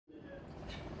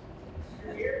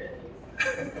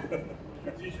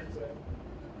t-shirt say?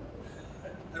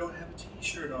 I don't have a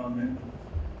t-shirt on, man.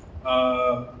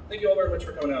 Thank you all very much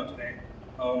for coming out today.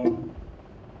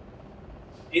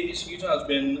 Atheists in Utah has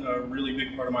been a really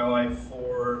big part of my life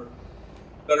for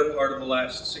the better part of the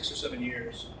last 6 or 7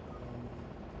 years.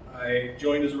 I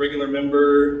joined as a regular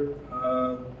member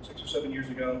 6 or 7 years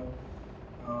ago.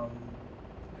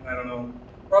 And I don't know,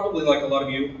 probably like a lot of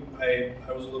you, I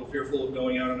was a little fearful of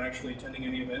going out and actually attending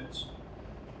any events.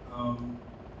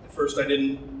 At first I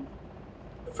didn't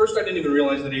even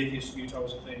realize that Atheists in Utah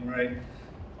was a thing, right?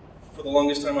 For the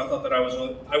longest time I thought that I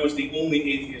was the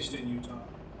only atheist in Utah.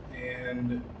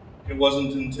 And it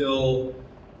wasn't until,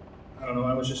 I don't know,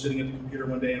 I was just sitting at the computer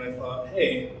one day and I thought,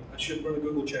 hey, I should run a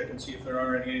Google check and see if there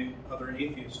are any other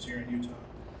atheists here in Utah.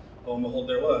 Lo and behold,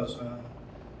 there was.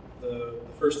 The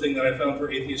first thing that I found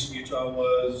for Atheists in Utah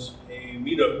was a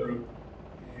meetup group.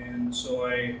 And so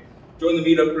I joined the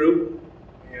meetup group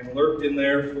and lurked in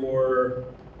there for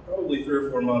probably 3 or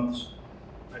 4 months.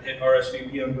 I'd hit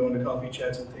RSVP on going to coffee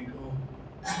chats and think, oh,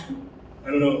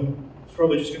 I don't know, it's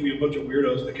probably just going to be a bunch of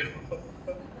weirdos that go.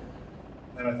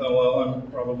 And I thought, well, I'm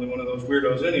probably one of those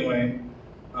weirdos anyway.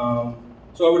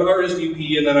 So I would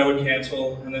RSVP and then I would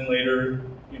cancel, and then later,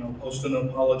 post an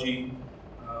apology.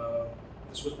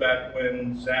 This was back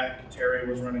when Zach Terry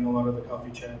was running a lot of the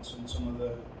coffee chats and some of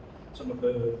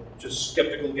the just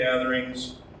skeptical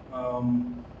gatherings.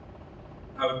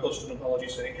 I would post an apology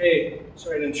saying, hey,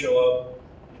 sorry I didn't show up.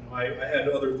 I had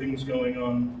other things going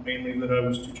on, mainly that I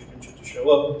was too chicken shit to show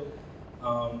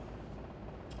up.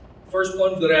 First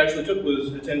plunge that I actually took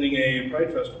was attending a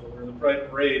Pride Festival, or the Pride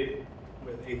Parade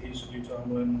with Atheists of Utah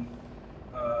when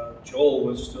Joel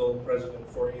was still president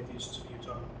for Atheists of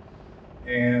Utah.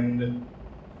 And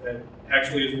that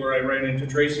actually is where I ran into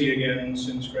Tracy again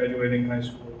since graduating high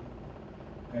school.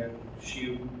 And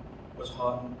she was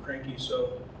hot and cranky,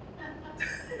 so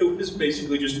it was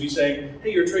basically just me saying,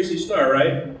 hey, you're Tracy Starr,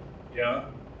 right? Yeah.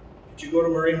 Did you go to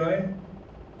Murray High?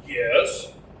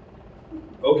 Yes.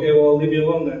 Okay, well, I'll leave you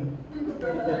alone then.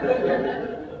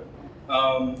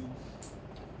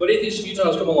 But Atheists of Utah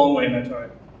has come a long way in that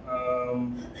time.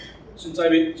 Since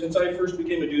I first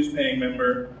became a dues-paying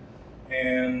member,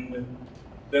 and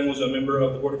then was a member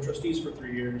of the Board of Trustees for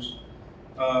 3 years.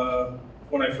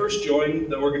 When I first joined,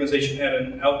 the organization had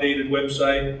an outdated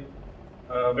website,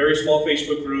 a very small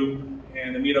Facebook group,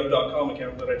 and a meetup.com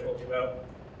account that I told you about.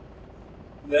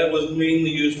 That was mainly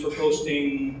used for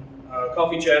posting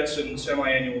coffee chats and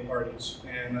semi-annual parties,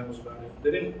 and that was about it.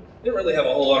 They didn't really have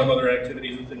a whole lot of other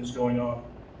activities and things going on.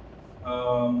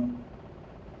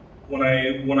 When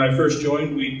I first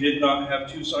joined, we did not have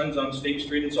 2 signs on State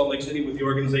Street in Salt Lake City with the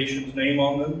organization's name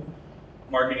on them,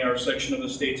 marking our section of the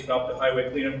state's Adopt a Highway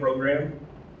Cleanup program.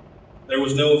 There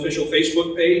was no official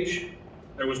Facebook page.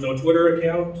 There was no Twitter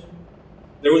account.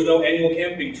 There was no annual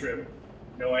camping trip.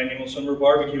 No annual summer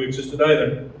barbecue existed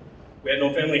either. We had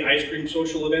no family ice cream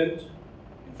social event.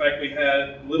 In fact, we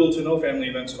had little to no family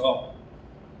events at all.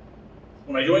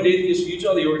 When I joined Atheists of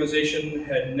Utah, the organization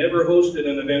had never hosted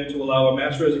an event to allow a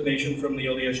mass resignation from the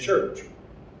LDS Church.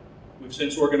 We've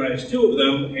since organized 2 of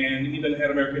them, and even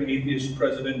had American Atheist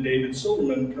President David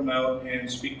Silverman come out and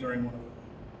speak during one of them.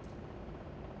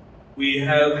 We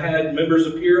have had members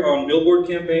appear on billboard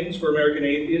campaigns for American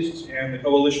Atheists and the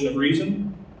Coalition of Reason.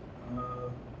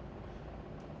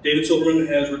 David Silverman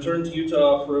has returned to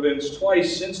Utah for events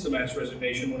twice since the mass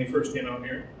resignation when he first came out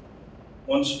here.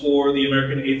 Once for the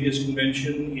American Atheist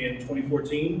Convention in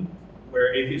 2014,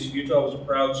 where Atheists of Utah was a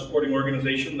proud supporting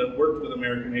organization that worked with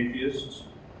American atheists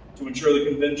to ensure the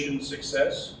convention's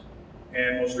success.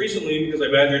 And most recently, because I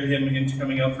badgered him into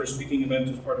coming out for a speaking event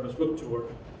as part of his book tour.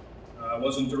 I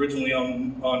wasn't originally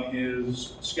on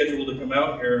his schedule to come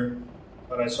out here,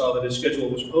 but I saw that his schedule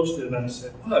was posted and I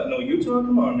said, what, no Utah?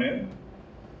 Come on, man.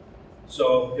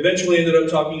 So eventually ended up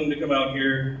talking him to come out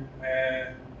here,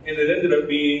 and it ended up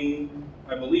being,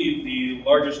 I believe, the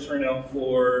largest turnout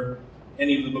for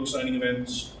any of the book signing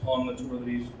events on the tour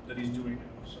that he's doing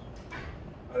now. So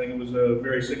I think it was a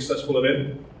very successful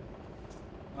event.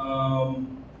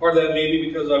 Part of that maybe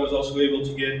because I was also able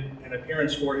to get an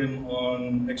appearance for him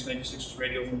on X96's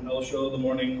Radio from Hell show the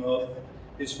morning of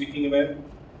his speaking event.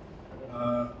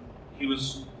 He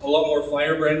was a lot more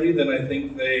firebrandy than I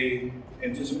think they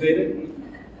anticipated,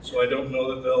 so I don't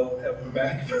know that they'll have him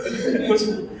back. it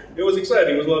was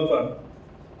exciting. It was a lot of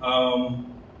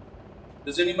fun.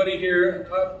 Does anybody here,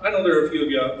 I know there are a few of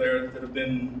you out there that have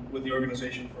been with the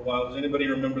organization for a while. Does anybody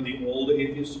remember the old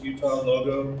Atheists of Utah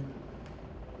logo?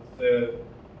 The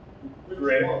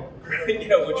red,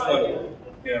 yeah, which one?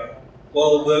 Yeah.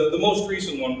 Well, the most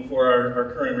recent one before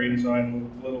our current redesign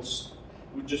with little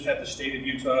we just had the state of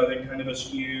Utah, I think, kind of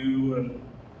askew, and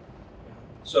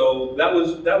so that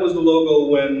was the logo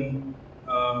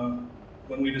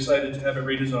when we decided to have it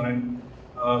redesigned.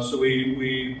 So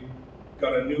we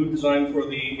got a new design for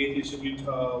the Atheists of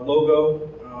Utah logo.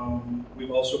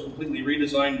 We've also completely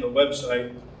redesigned the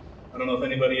website. I don't know if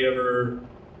anybody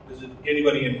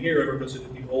in here ever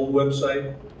visited the old website.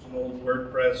 It was an old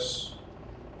WordPress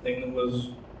thing that was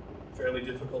fairly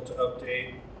difficult to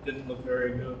update. Didn't look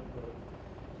very good.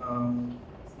 But,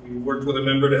 we worked with a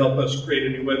member to help us create a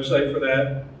new website for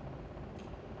that.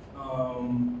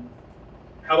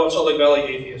 How about Salt Lake Valley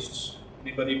Atheists?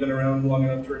 Anybody been around long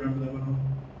enough to remember them at all?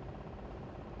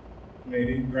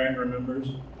 Maybe Grant remembers.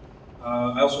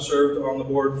 I also served on the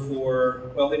board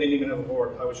for, well, they didn't even have a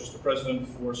board. I was just the president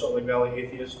for Salt Lake Valley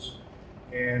Atheists.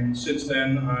 And since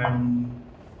then, I'm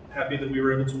happy that we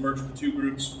were able to merge the two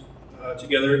groups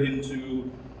together into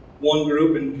one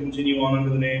group and continue on under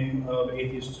the name of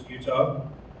Atheists of Utah.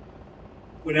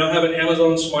 We now have an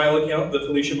Amazon Smile account that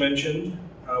Felicia mentioned,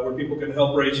 where people can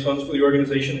help raise funds for the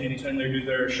organization anytime they do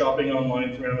their shopping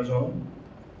online through Amazon.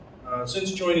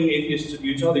 Since joining Atheists of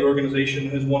Utah, the organization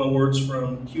has won awards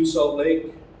from Q Salt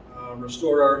Lake,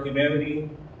 Restore Our Humanity,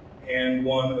 and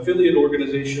won Affiliate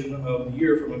Organization of the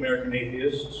Year from American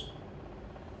Atheists.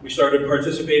 We started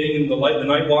participating in the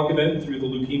Night Walk event through the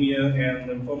Leukemia and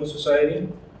Lymphoma Society.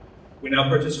 We now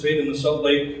participate in the Salt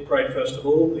Lake Pride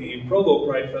Festival, the Provo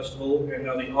Pride Festival, and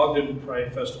now the Ogden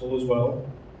Pride Festival as well.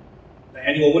 The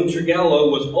annual Winter Gala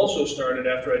was also started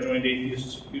after I joined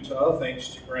Atheists of Utah, thanks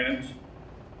to Grant.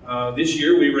 This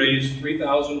year we raised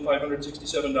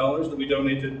 $3,567 that we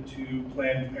donated to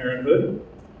Planned Parenthood.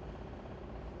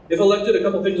 If elected, a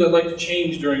couple things I'd like to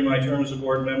change during my term as a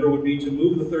board member would be to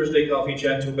move the Thursday Coffee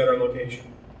Chat to a better location.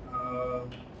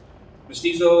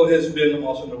 Mestizo has been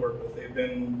awesome to work with. They've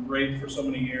been great for so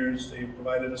many years. They've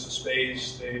provided us a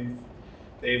space.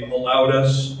 They've allowed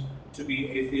us to be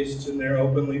atheists in there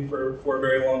openly for a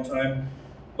very long time.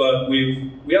 But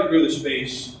we outgrew the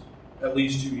space at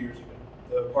least 2 years ago.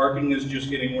 The parking is just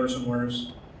getting worse and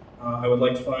worse. I would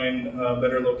like to find a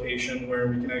better location where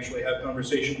we can actually have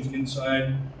conversations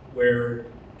inside, where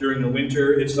during the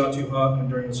winter it's not too hot and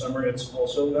during the summer it's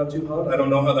also not too hot. I don't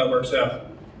know how that works out.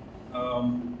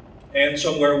 And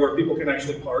somewhere where people can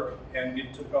actually park and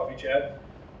get to the coffee chat.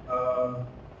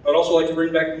 I'd also like to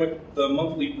bring back the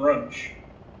monthly brunch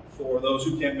for those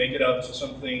who can't make it out to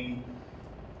something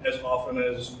as often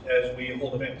as we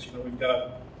hold events. You know, we've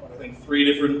got, I think, 3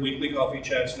 different weekly coffee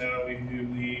chats now. We do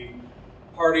the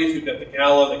parties, we've got the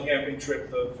gala, the camping trip,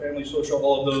 the family social,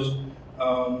 all of those.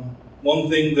 One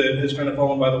thing that has kind of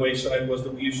fallen by the wayside was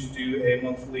that we used to do a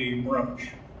monthly brunch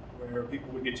where people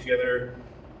would get together.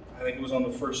 I think it was on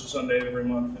the first Sunday of every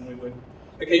month, and we would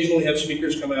occasionally have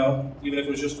speakers come out, even if it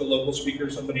was just a local speaker,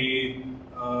 somebody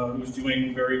who's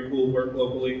doing very cool work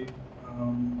locally.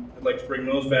 I'd like to bring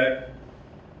those back.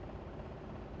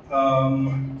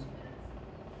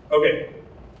 Okay,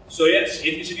 so yes,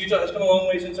 Atheists of Utah has come a long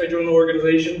way since I joined the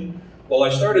organization. While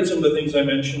I started some of the things I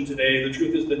mentioned today, the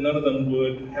truth is that none of them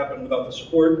would happen without the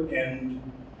support, and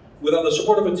without the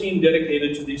support of a team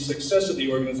dedicated to the success of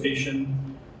the organization,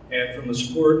 and from the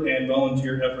support and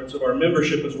volunteer efforts of our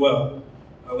membership as well.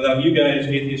 Without you guys,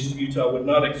 Atheists of Utah would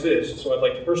not exist, so I'd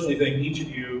like to personally thank each of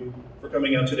you for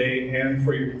coming out today and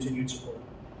for your continued support.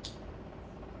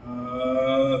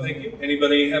 Thank you.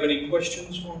 Anybody have any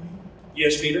questions for me?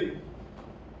 Yes, Peter? You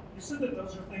said that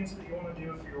those are things that you want to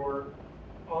do if you're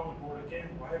on the board again.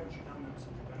 Why haven't you done them since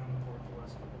you've been on the board for the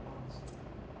last couple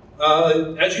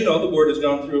of months? As you know, the board has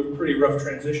gone through a pretty rough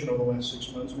transition over the last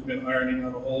 6 months. We've been ironing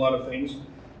out a whole lot of things.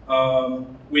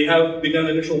 We have begun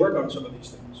initial work on some of these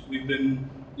things. We've been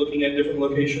looking at different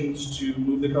locations to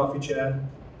move the coffee chat.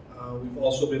 We've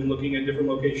also been looking at different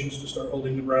locations to start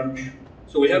holding the brunch.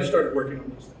 So we have started working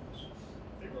on these things.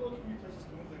 They were looking at places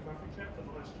to move the coffee chat for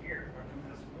the last year. How come it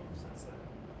hasn't moved since then?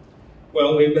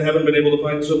 Well, we haven't been able to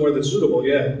find somewhere that's suitable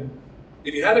yet.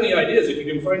 If you have any ideas, if you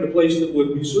can find a place that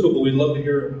would be suitable, we'd love to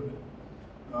hear about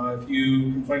it. If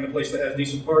you can find a place that has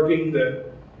decent parking,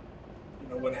 that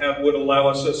would allow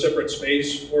us a separate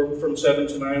space from 7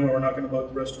 to 9 where we're not going to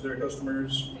bug the rest of their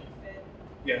customers.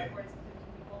 Yeah.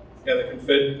 Yeah, that can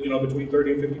fit, between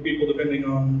 30 and 50 people depending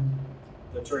on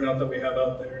the turnout that we have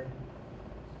out there.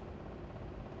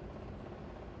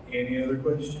 Any other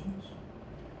questions?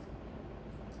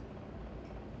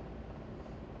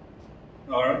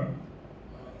 All right.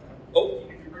 Oh.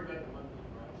 If you bring back the monthly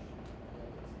brunch,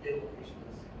 the location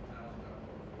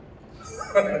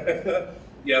is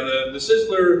Yeah, the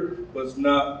Sizzler was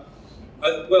not,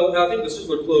 well, I think the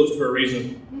Sizzler closed for a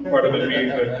reason, part of it being,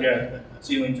 but yeah.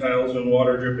 ceiling tiles and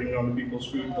water dripping on the people's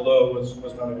food below was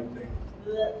not a good thing.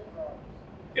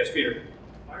 Yes, Peter?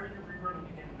 Why are you rerunning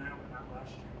again now but not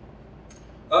last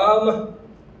year?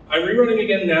 I'm rerunning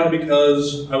again now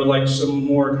because I would like some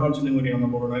more continuity on the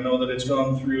board. I know that it's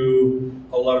gone through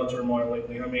a lot of turmoil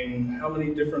lately. I mean, how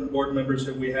many different board members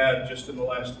have we had just in the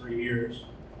last 3 years?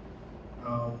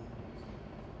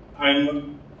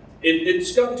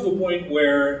 It's gotten to a point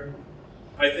where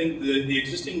I think the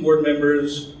existing board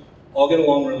members all get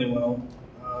along really well.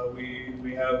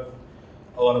 We have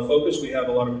a lot of focus, we have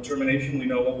a lot of determination, we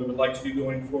know what we would like to do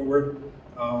going forward.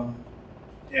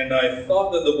 And I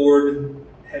thought that the board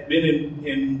had been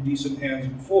in decent hands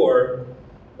before,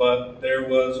 but there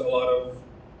was a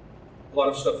lot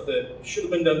of stuff that should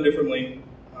have been done differently.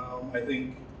 I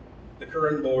think the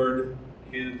current board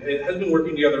has been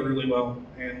working together really well,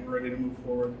 and we're ready to move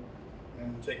forward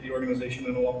and take the organization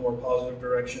in a lot more positive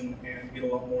direction and get a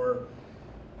lot more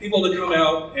people to come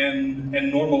out and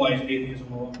normalize atheism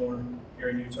a lot more here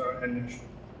in Utah and nationally.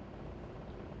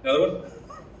 Another one?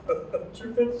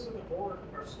 2/5 of the board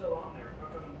are still on there. How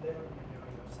come they haven't been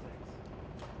doing those things?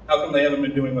 How come they haven't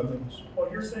been doing what things? Well,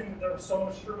 you're saying that there was so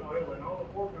much turmoil and all the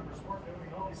board members weren't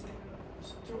doing all these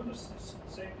things. Two of the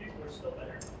same people are still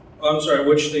there. I'm sorry,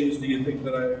 which things do you think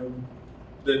that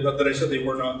I said they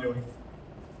were not doing?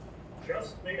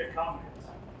 Just made a comment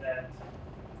that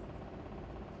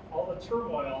all the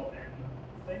turmoil and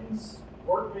things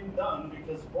weren't being done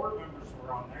because board members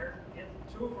were on there, yet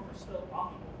 2 of them are still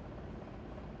on the board.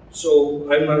 So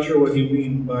I'm not sure what you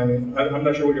mean by, I'm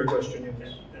not sure what your question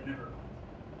is. That never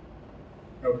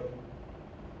mind.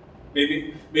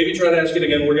 Okay. Maybe try to ask it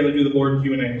again. We're going to do the board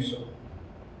Q&A, so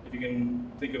if you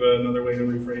can think of another way to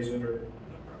rephrase it, or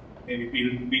maybe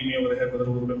beat me over the head with it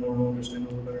a little bit more, I'll understand a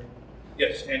little better.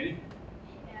 Yes, Andy?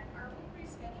 And are we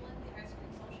rescheduling the ice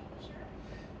cream social this year?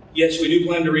 Yes, we do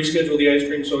plan to reschedule the ice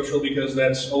cream social because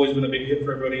that's always been a big hit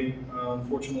for everybody.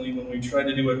 Unfortunately, when we tried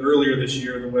to do it earlier this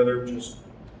year, the weather just,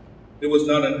 it was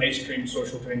not an ice cream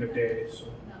social kind of day, so.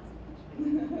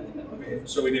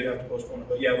 So we did have to postpone it,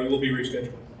 but yeah, we will be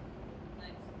rescheduling.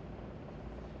 Nice.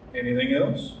 Anything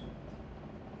else?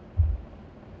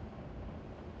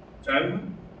 Tama?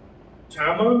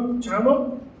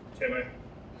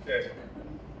 Okay,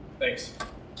 thanks.